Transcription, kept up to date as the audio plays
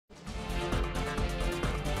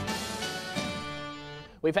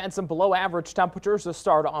We've had some below average temperatures to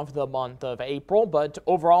start off the month of April, but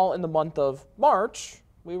overall in the month of March,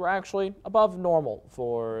 we were actually above normal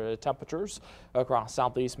for temperatures across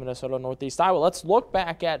southeast Minnesota, northeast Iowa. Let's look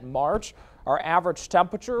back at March. Our average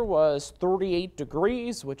temperature was 38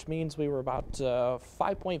 degrees, which means we were about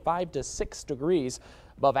 5.5 to 6 degrees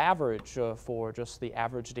above average for just the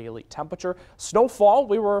average daily temperature. Snowfall,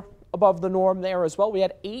 we were above the norm there as well. We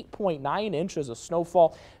had 8.9 inches of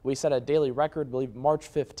snowfall. We set a daily record, I believe,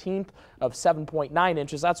 March 15th of 7.9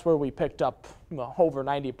 inches. That's where we picked up over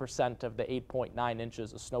 90% of the 8.9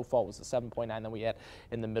 inches of snowfall was the 7.9 that we had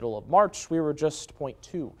in the middle of March. We were just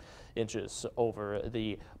 0.2 inches over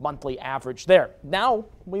the monthly average there. Now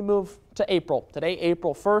we move to April. Today,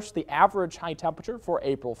 April 1st, the average high temperature for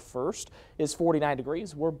April 1st is 49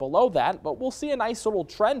 degrees. We're below that, but we'll see a nice little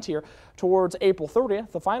trend here towards April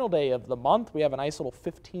 30th, the final day of the month. We have a nice little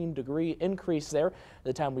 15-degree increase there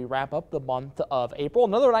the time we wrap up the month of April.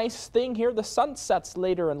 Another nice thing here, the sun sets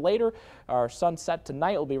later and later. Our sunset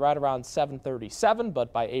tonight will be right around 7:37,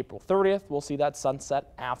 but by April 30th, we'll see that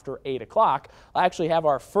sunset after 8 o'clock. I'll actually have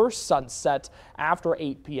our first sunset after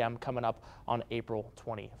 8 p.m. coming up on April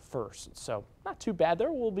 21st. So not too bad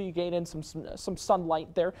there. We'll be gaining some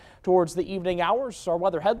sunlight there towards the evening hours. Our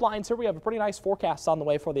weather headlines here, we have a pretty nice forecast on the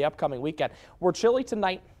way for the upcoming weekend. We're chilly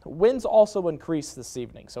tonight. Winds also increase this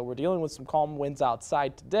evening, so we're dealing with some calm winds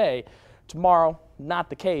outside today. Tomorrow, not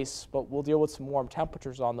the case, but we'll deal with some warm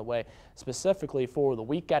temperatures on the way, specifically for the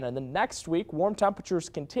weekend. And then next week, warm temperatures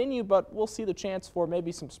continue, but we'll see the chance for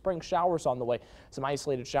maybe some spring showers on the way, some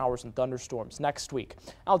isolated showers and thunderstorms next week.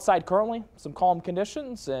 Outside currently, some calm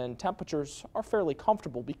conditions, and temperatures are fairly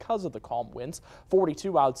comfortable because of the calm winds.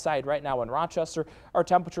 42 outside right now in Rochester. Our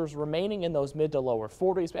temperatures remaining in those mid to lower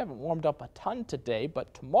 40s. We haven't warmed up a ton today,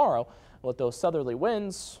 but tomorrow, with those southerly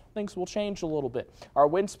winds, things will change a little bit. Our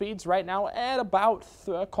wind speeds right now at about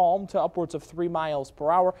calm to upwards of 3 miles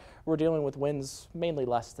per hour. We're dealing with winds mainly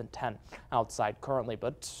less than 10 outside currently,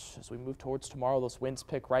 but as we move towards tomorrow, those winds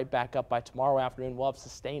pick right back up. By tomorrow afternoon, we'll have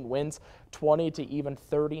sustained winds 20 to even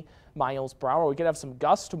 30 miles per hour. We could have some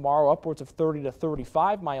gusts tomorrow, upwards of 30 to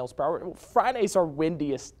 35 miles per hour. Friday's our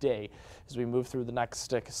windiest day as we move through the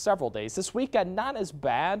next several days. This weekend, not as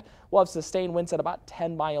bad. We'll have sustained winds at about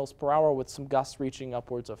 10 miles per hour with some gusts reaching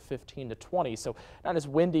upwards of 15 to 20. So not as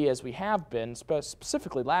windy as we have been,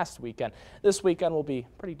 specifically last weekend. This weekend will be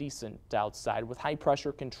pretty decent outside with high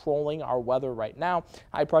pressure controlling our weather right now.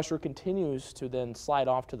 High pressure continues to then slide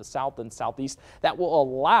off to the south and southeast. That will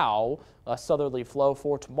allow a southerly flow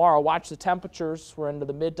for tomorrow. Watch the temperatures. We're into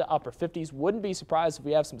the mid to upper 50s. Wouldn't be surprised if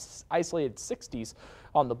we have some isolated 60s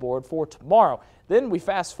on the board for tomorrow. Then we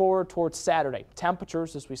fast forward towards Saturday.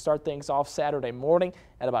 Temperatures as we start things off Saturday morning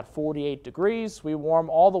at about 48 degrees. We warm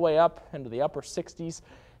all the way up into the upper 60s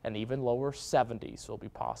and even lower 70s will be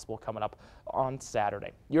possible coming up on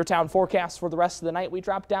Saturday. Your town forecast for the rest of the night, we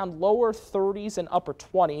drop down lower 30s and upper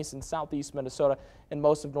 20s in southeast Minnesota, and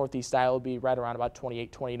most of northeast Iowa will be right around about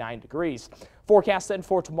 28, 29 degrees. Forecast then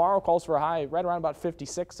for tomorrow calls for a high right around about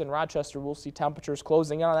 56 in Rochester. We'll see temperatures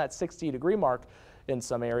closing in on that 60-degree mark in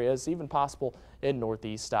some areas, even possible in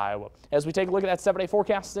northeast Iowa. As we take a look at that 7-day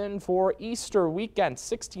forecast then for Easter weekend,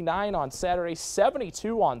 69 on Saturday,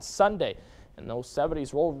 72 on Sunday. And those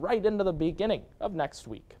 70s roll right into the beginning of next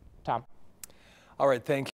week. Tom. All right, thank you.